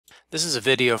This is a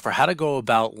video for how to go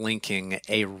about linking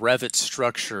a Revit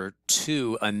structure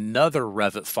to another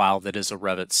Revit file that is a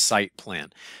Revit site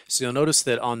plan. So you'll notice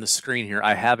that on the screen here,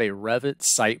 I have a Revit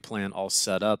site plan all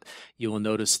set up. You will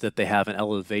notice that they have an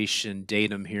elevation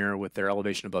datum here with their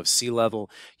elevation above sea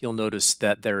level. You'll notice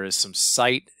that there is some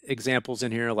site examples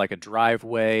in here, like a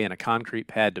driveway and a concrete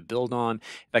pad to build on.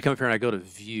 If I come up here and I go to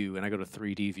view and I go to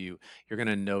 3D view, you're going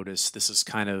to notice this is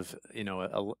kind of,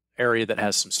 a area that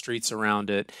has some streets around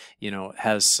it,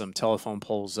 has some telephone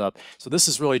poles up. So this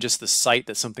is really just the site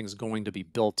that something's going to be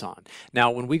built on.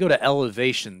 Now, when we go to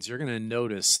elevations, you're going to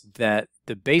notice that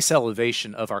the base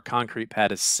elevation of our concrete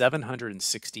pad is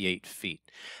 768 feet.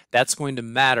 That's going to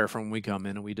matter from when we come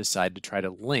in and we decide to try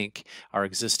to link our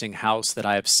existing house that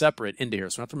I have separate into here.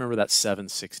 So I have to remember that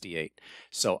 768.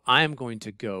 So I am going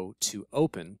to go to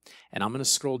open and I'm going to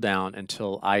scroll down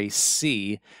until I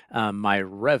see my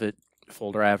Revit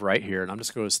folder I have right here, and I'm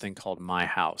just going to go to this thing called My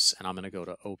House, and I'm going to go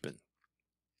to Open.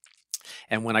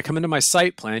 And when I come into my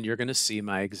site plan, you're going to see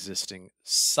my existing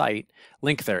site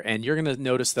link there, and you're going to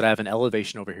notice that I have an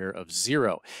elevation over here of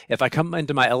 0. If I come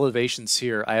into my elevations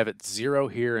here, I have it 0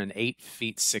 here and 8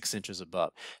 feet 6 inches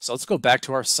above. So let's go back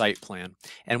to our site plan,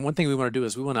 and one thing we want to do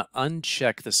is we want to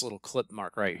uncheck this little clip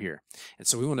mark right here. And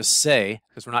so we want to say,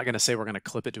 because we're not going to say we're going to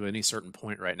clip it to any certain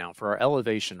point right now, for our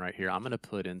elevation right here, I'm going to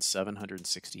put in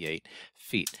 768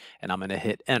 feet, and I'm going to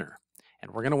hit enter. And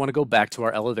we're going to want to go back to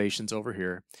our elevations over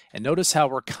here and notice how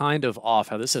we're kind of off,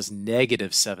 how this is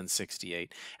negative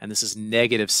 768 and this is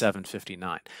negative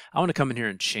 759. I want to come in here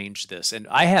and change this, and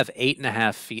I have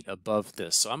 8.5 feet above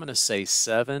this, so I'm going to say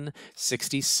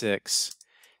 766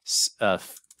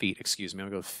 feet, excuse me. I'm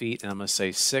going to go feet and I'm going to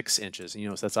say 6 inches.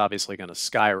 And so that's obviously going to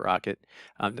skyrocket.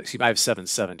 Excuse me, I have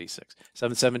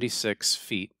 776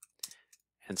 feet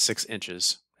and 6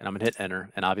 inches. And I'm going to hit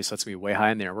enter, and obviously that's going to be way high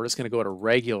in there. We're just going to go to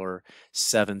regular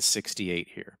 768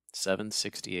 here,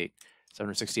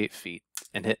 768 feet,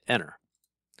 and hit enter.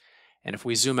 And if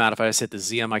we zoom out, if I just hit the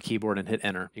Z on my keyboard and hit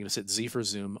enter, you can just hit Z for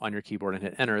zoom on your keyboard and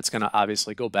hit enter. It's going to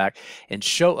obviously go back and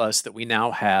show us that we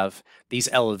now have these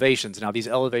elevations. Now these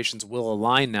elevations will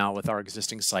align now with our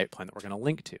existing site plan that we're going to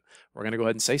link to. We're going to go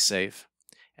ahead and say save.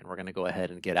 And we're going to go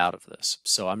ahead and get out of this.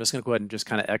 So I'm just going to go ahead and just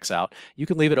kind of X out. You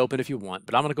can leave it open if you want,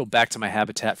 but I'm going to go back to my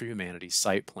Habitat for Humanity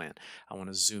site plan. I want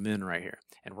to zoom in right here.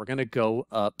 And we're going to go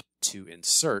up to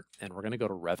Insert, and we're going to go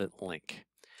to Revit Link.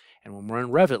 And when we're in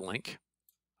Revit Link,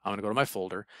 I'm going to go to my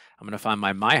folder. I'm going to find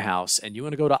my House, and you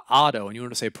want to go to Auto, and you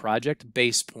want to say Project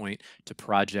Base Point to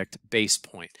Project Base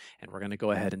Point. And we're going to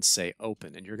go ahead and say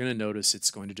Open. And you're going to notice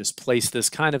it's going to just place this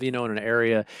kind of, in an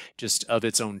area just of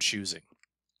its own choosing.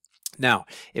 Now,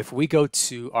 if we go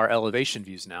to our elevation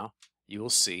views now, you will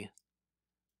see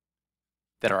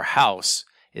that our house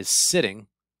is sitting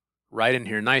right in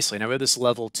here nicely. Now we have this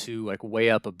level 2 like way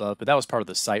up above, but that was part of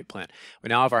the site plan. We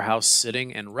now have our house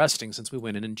sitting and resting since we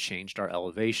went in and changed our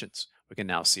elevations. We can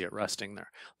now see it resting there.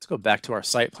 Let's go back to our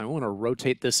site plan. We want to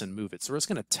rotate this and move it. So we're just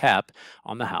going to tap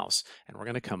on the house, and we're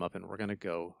going to come up and we're going to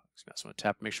go, I just want to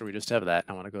tap, make sure we just have that.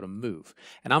 I want to go to move,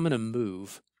 and I'm going to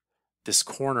move this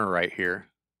corner right here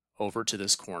over to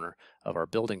this corner of our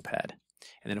building pad.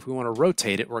 And then if we want to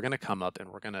rotate it, we're going to come up and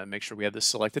we're going to make sure we have this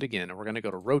selected again, and we're going to go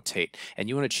to rotate, and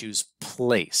you want to choose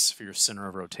place for your center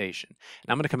of rotation.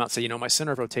 And I'm going to come out and say, my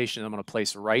center of rotation I'm going to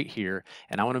place right here,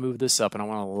 and I want to move this up and I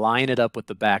want to line it up with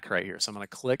the back right here. So I'm going to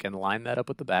click and line that up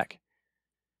with the back,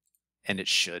 and it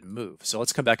should move. So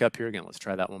let's come back up here again. Let's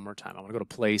try that one more time. I'm going to go to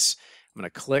place. I'm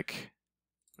going to click.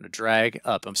 I'm going to drag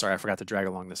up. I'm sorry, I forgot to drag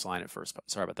along this line at first.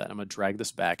 Sorry about that. I'm going to drag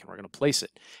this back, and we're going to place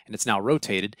it. And it's now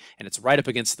rotated, and it's right up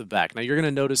against the back. Now, you're going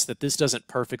to notice that this doesn't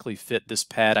perfectly fit this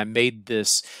pad. I made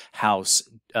this house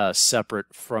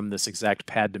separate from this exact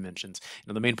pad dimensions.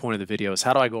 The main point of the video is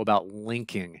how do I go about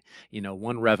linking,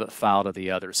 one Revit file to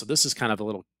the other. So this is kind of a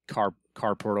little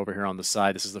carport over here on the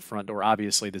side. This is the front door.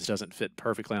 Obviously, this doesn't fit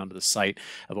perfectly onto the site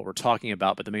of what we're talking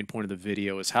about, but the main point of the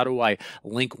video is how do I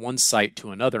link one site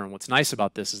to another. And what's nice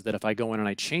about this is that if I go in and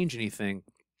I change anything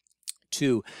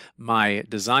to my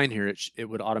design here, it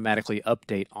would automatically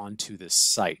update onto this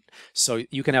site. So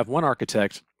you can have one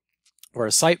architect or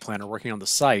a site planner working on the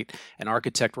site, an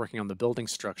architect working on the building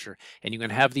structure, and you can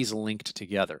have these linked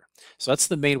together. So that's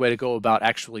the main way to go about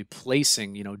actually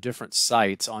placing, different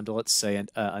sites onto, let's say,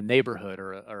 a neighborhood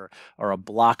or a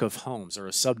block of homes or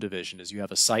a subdivision. Is you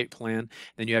have a site plan,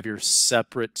 then you have your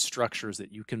separate structures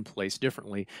that you can place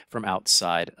differently from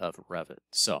outside of Revit.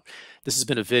 So this has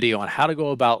been a video on how to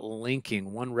go about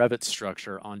linking one Revit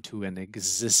structure onto an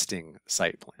existing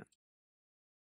site plan.